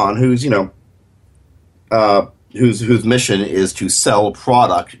Amazon, whose mission is to sell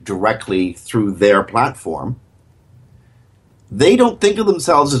product directly through their platform, they don't think of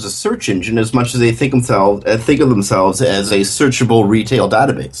themselves as a search engine as much as they think of themselves as a searchable retail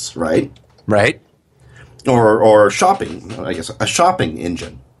database, right? Right. Or shopping, I guess, a shopping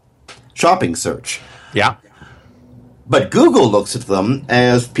engine, shopping search. Yeah. But Google looks at them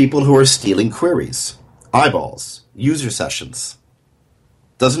as people who are stealing queries, eyeballs, user sessions.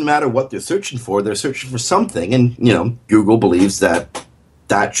 Doesn't matter what they're searching for something, and, Google believes that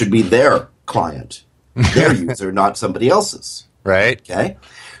should be their client. Their user, not somebody else's. Right. Okay.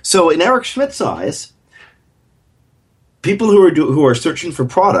 So in Eric Schmidt's eyes, people who are searching for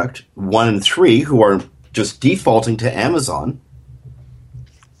product, 1 in 3 who are just defaulting to Amazon,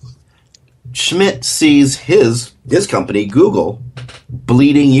 Schmidt sees his company, Google,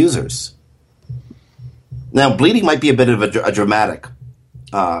 bleeding users. Now, bleeding might be a bit of a dramatic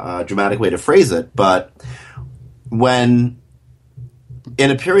way to phrase it, but when in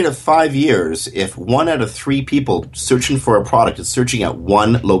a period of 5 years, if 1 out of 3 people searching for a product is searching at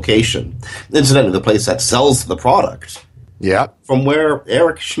one location, incidentally, the place that sells the product, from where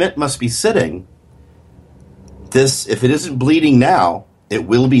Eric Schmidt must be sitting, if it isn't bleeding now, it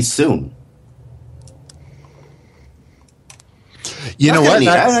will be soon. You know what?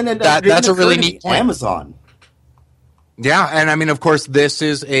 That's a really neat point. Amazon. Yeah, and I mean, of course, this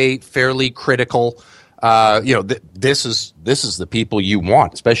is a fairly critical. This is the people you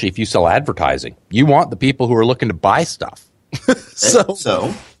want, especially if you sell advertising. You want the people who are looking to buy stuff.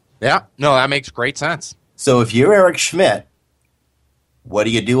 So, yeah, no, that makes great sense. So, if you're Eric Schmidt, what do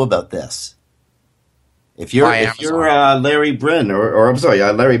you do about this? If you're Larry Brin, or I'm sorry,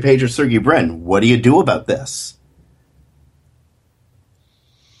 Larry Page or Sergey Brin, what do you do about this?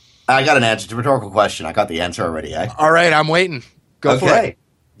 I got an answer to a rhetorical question. I got the answer already. All right, I'm waiting. Go for it.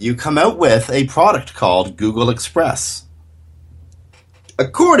 You come out with a product called Google Express.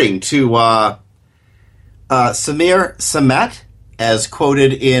 According to Samir Samet, as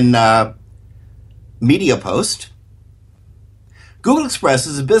quoted in Media Post, Google Express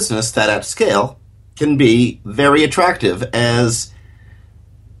is a business that at scale can be very attractive, as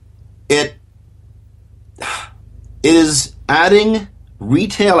it is adding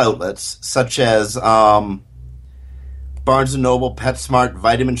retail outlets such as Barnes & Noble, PetSmart,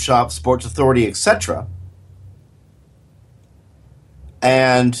 Vitamin Shop, Sports Authority, etc.,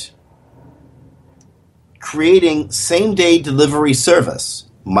 and creating same-day delivery service,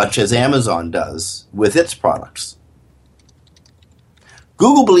 much as Amazon does with its products.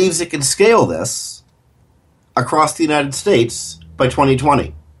 Google believes it can scale this across the United States by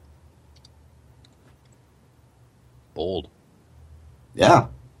 2020. Bold. Yeah.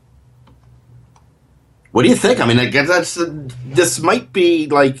 What do you think? I mean, I guess this might be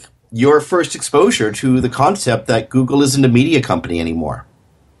like your first exposure to the concept that Google isn't a media company anymore.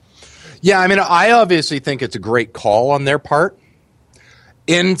 Yeah, I mean, I obviously think it's a great call on their part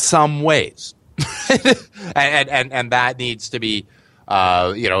in some ways. and that needs to be,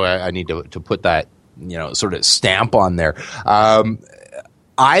 I need to put that, sort of stamp on there.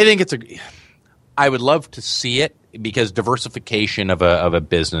 I think I would love to see it because diversification of a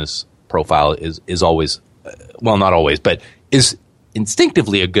business profile is always, well, not always, but is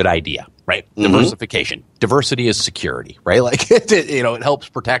instinctively a good idea, right? Mm-hmm. Diversification. Diversity is security, right? Like, it helps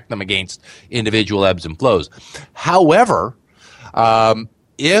protect them against individual ebbs and flows. However,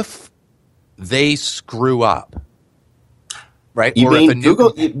 if they screw up, right? You mean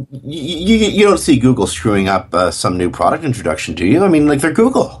Google? You don't see Google screwing up some new product introduction, do you? I mean, like, they're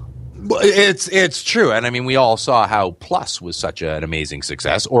Google. It's true, and I mean, we all saw how Plus was such an amazing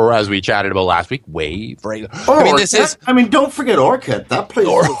success, or as we chatted about last week, Wave. Right? Don't forget Orkut. That place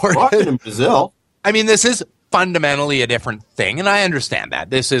is rocking in Brazil. I mean, this is fundamentally a different thing, and I understand that.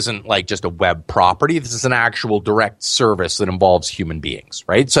 This isn't like just a web property. This is an actual direct service that involves human beings,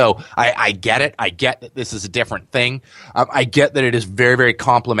 right? So I get it. I get that this is a different thing. I get that it is very, very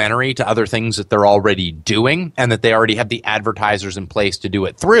complementary to other things that they're already doing and that they already have the advertisers in place to do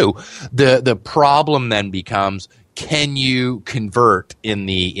it through. The problem then becomes, can you convert in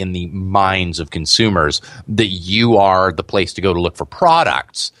the minds of consumers that you are the place to go to look for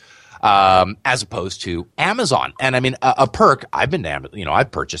products? As opposed to Amazon. And I mean, a perk, I've been to Amazon,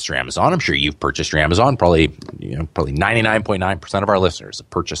 I've purchased through Amazon. I'm sure you've purchased through Amazon. Probably 99.9% of our listeners have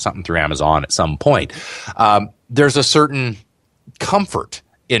purchased something through Amazon at some point. There's a certain comfort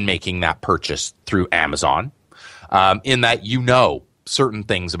in making that purchase through Amazon, in that certain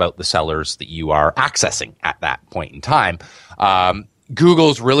things about the sellers that you are accessing at that point in time.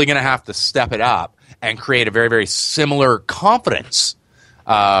 Google's really going to have to step it up and create a very, very similar confidence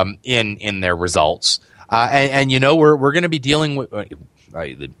in their results. We're going to be dealing with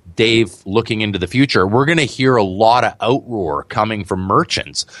Dave looking into the future. We're going to hear a lot of outroar coming from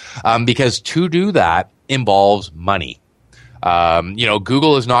merchants because to do that involves money.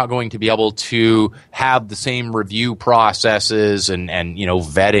 Google is not going to be able to have the same review processes and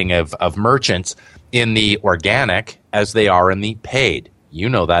vetting of merchants in the organic as they are in the paid.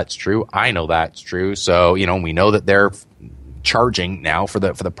 That's true. I know that's true. So, we know that they're charging now for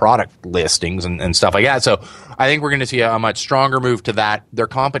the product listings and stuff like that. So I think we're going to see a much stronger move to that. Their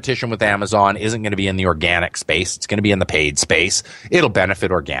competition with Amazon isn't going to be in the organic space. It's going to be in the paid space. It'll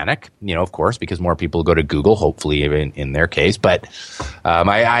benefit organic, of course, because more people go to Google, hopefully in their case. But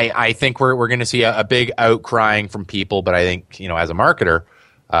I think we're going to see a big outcrying from people. But I think, as a marketer,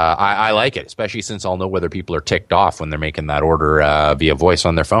 I like it, especially since I'll know whether people are ticked off when they're making that order via voice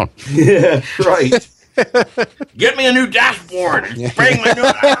on their phone. Yeah, right. Get me a new dashboard. Bring my new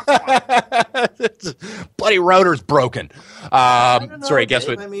dashboard. Bloody router's broken. Sorry, guess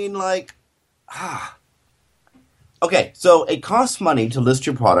what? I mean, okay, so it costs money to list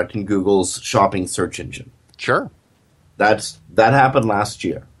your product in Google's shopping search engine. Sure. That happened last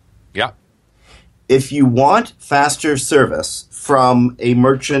year. Yeah. If you want faster service from a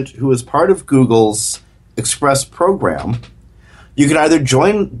merchant who is part of Google's Express program, you can either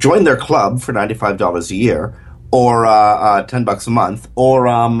join their club for $95 a year, or $10 a month, or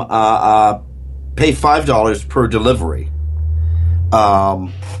pay $5 per delivery.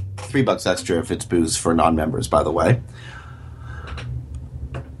 $3 extra if it's booze for non-members, by the way.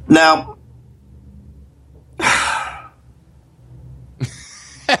 Now,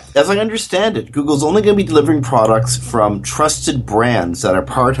 as I understand it, Google's only going to be delivering products from trusted brands that are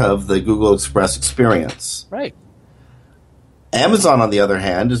part of the Google Express experience. Right. Amazon, on the other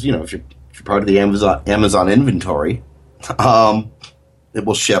hand, is, if you're part of the Amazon inventory, it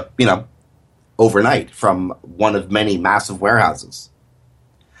will ship, overnight from one of many massive warehouses.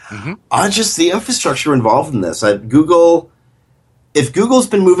 Mm-hmm. Just the infrastructure involved in this. If Google's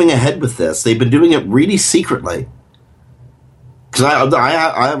been moving ahead with this, they've been doing it really secretly. Because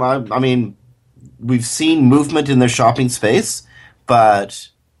I mean, we've seen movement in their shopping space, but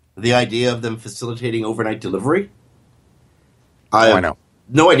the idea of them facilitating overnight delivery, I I have know.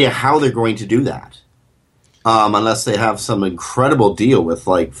 no idea how they're going to do that. Unless they have some incredible deal with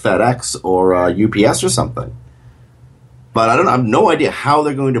like FedEx or UPS or something. But I have no idea how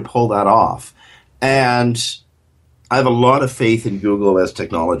they're going to pull that off. And I have a lot of faith in Google as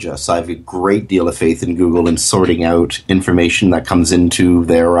technologists. I have a great deal of faith in Google in sorting out information that comes into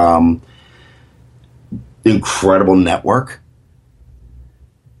their incredible network.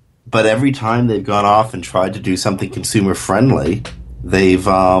 But every time they've gone off and tried to do something consumer friendly, they've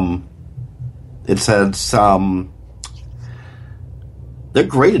it's had some. They're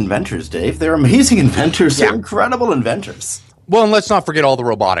great inventors, Dave. They're amazing inventors. They're incredible inventors. Well, and let's not forget all the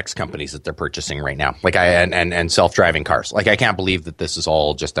robotics companies that they're purchasing right now, and self-driving cars. Like, I can't believe that this is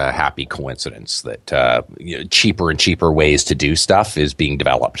all just a happy coincidence that cheaper and cheaper ways to do stuff is being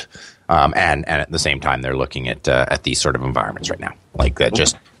developed, and at the same time they're looking at these sort of environments right now. Like, that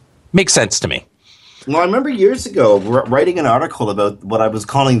just makes sense to me. Well, I remember years ago writing an article about what I was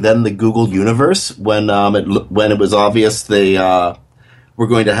calling then the Google universe when it was obvious they were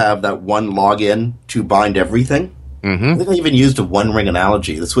going to have that one login to bind everything. Mm-hmm. I think I even used a one-ring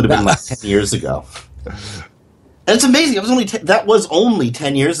analogy. This would have been like 10 years ago. And it's amazing. That was only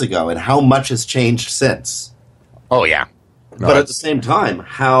 10 years ago, and how much has changed since. Oh, yeah. No, but at the same time,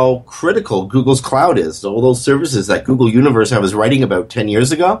 how critical Google's cloud is to all those services that Google Universe I was writing about 10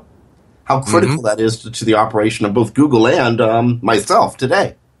 years ago. How critical that is to the operation of both Google and myself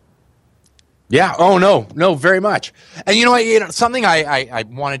today. Yeah. Oh, no, very much. And you know, something I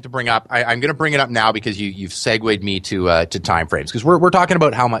wanted to bring up. I'm going to bring it up now because you've segued me to time frames, because we're talking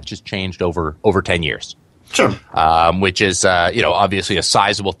about how much has changed over 10 years. Sure. Which is obviously a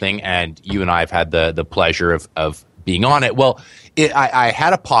sizable thing, and you and I have had the pleasure of being on it. Well, I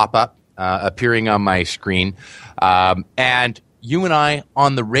had a pop up appearing on my screen, and you and I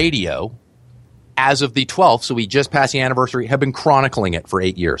on the radio as of the 12th, so we just passed the anniversary, have been chronicling it for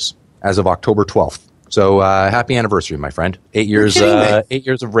 8 years. As of October 12th. So happy anniversary, my friend. 8 years 8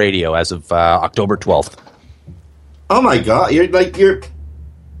 years of radio as of October 12th. Oh my God. You're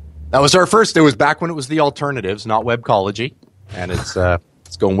That was our first. It was back when it was the alternatives, not Webcology. And it's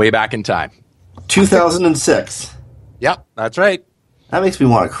going way back in time. 2006. Yep, that's right. That makes me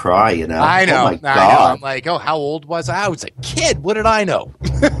want to cry, you know. I know. Oh my God. I know. I'm like, oh, how old was I? I was a kid. What did I know?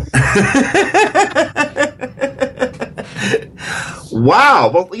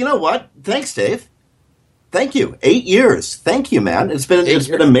 Wow. Well, you know what? Thanks, Dave. Thank you. 8 years. Thank you, man. It's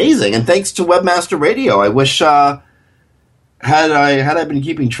been amazing. And thanks to Webmaster Radio. I wish had I been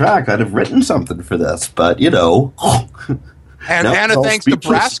keeping track, I'd have written something for this. But you know, and a thanks to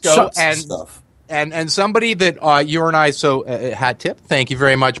Brasco and somebody that you and I hat tip. Thank you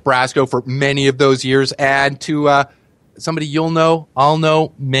very much, Brasco, for many of those years, and to somebody you'll know, I'll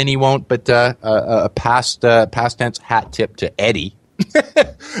know, many won't, but a past tense hat tip to Eddie.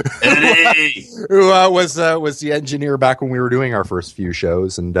 Eddie, who was the engineer back when we were doing our first few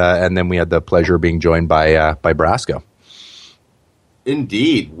shows, and then we had the pleasure of being joined by Brasco.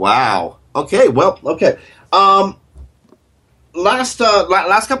 Indeed. Wow. Okay. Well. Okay. Last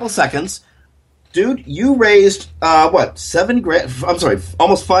couple of seconds, dude. You raised what, $7,000? I'm sorry,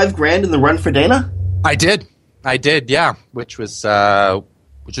 almost $5,000 in the Run for Dana. I did. Yeah, which was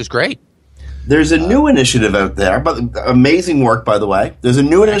great. There's a new initiative out there, but amazing work, by the way. There's a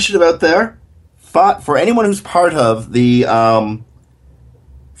new initiative out there for anyone who's part of the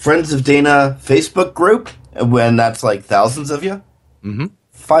Friends of Dana Facebook group, when that's like thousands of you. Mm-hmm.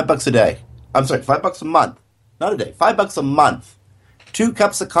 $5 a day. I'm sorry, $5 a month. Not a day. $5 a month. 2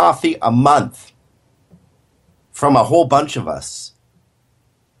 cups of coffee a month from a whole bunch of us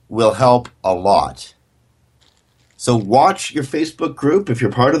will help a lot. So watch your Facebook group. If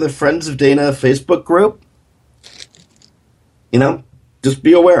you're part of the Friends of Dana Facebook group, you know, just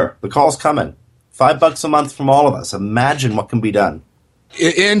be aware. The call's coming. $5 a month from all of us. Imagine what can be done.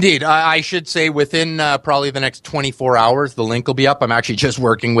 Indeed. I should say within probably the next 24 hours, the link will be up. I'm actually just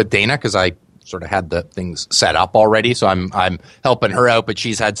working with Dana because I sort of had the things set up already. So I'm helping her out, but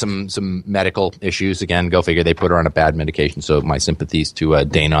she's had some medical issues. Again, go figure. They put her on a bad medication. So my sympathies to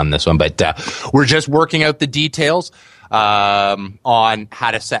Dana on this one. But we're just working out the details on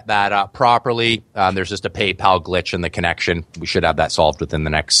how to set that up properly. There's just a PayPal glitch in the connection. We should have that solved within the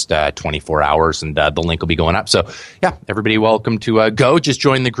next 24 hours, and the link will be going up. So, yeah, everybody welcome to go. Just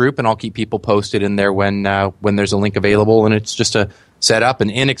join the group, and I'll keep people posted in there when there's a link available, and it's just a set up an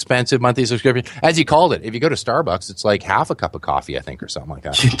inexpensive monthly subscription. As you called it, if you go to Starbucks, it's like half a cup of coffee, I think, or something like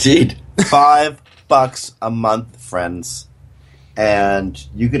that. Indeed. $5 a month, friends. And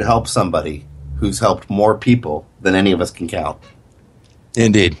you could help somebody who's helped more people than any of us can count.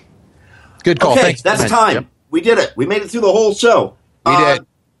 Indeed. Good call. Okay, Thanks. that's time. Yep. We did it. We made it through the whole show. We did.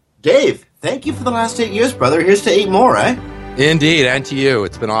 Dave, thank you for the last 8 years, brother. Here's to 8 more, eh? Indeed, and to you.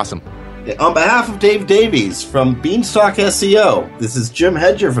 It's been awesome. On behalf of Dave Davies from Beanstalk SEO, this is Jim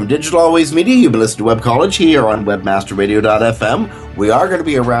Hedger from Digital Always Media. You've been listening to Web College here on webmasterradio.fm. We are going to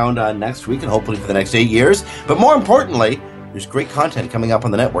be around next week and hopefully for the next 8 years. But more importantly, there's great content coming up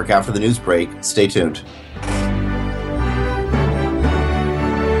on the network after the news break. Stay tuned.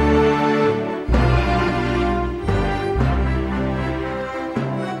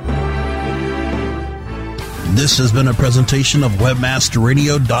 This has been a presentation of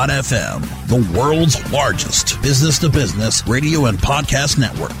webmasterradio.fm, the world's largest business-to-business radio and podcast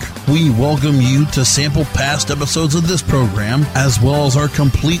network. We welcome you to sample past episodes of this program, as well as our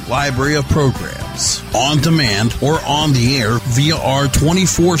complete library of programs, on demand or on the air via our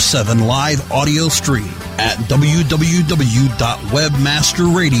 24/7 live audio stream at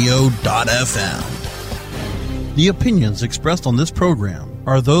www.webmasterradio.fm. The opinions expressed on this program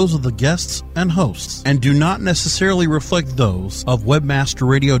are those of the guests and hosts and do not necessarily reflect those of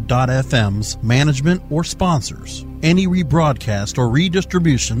webmasterradio.fm's management or sponsors. Any rebroadcast or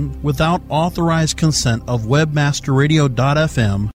redistribution without authorized consent of webmasterradio.fm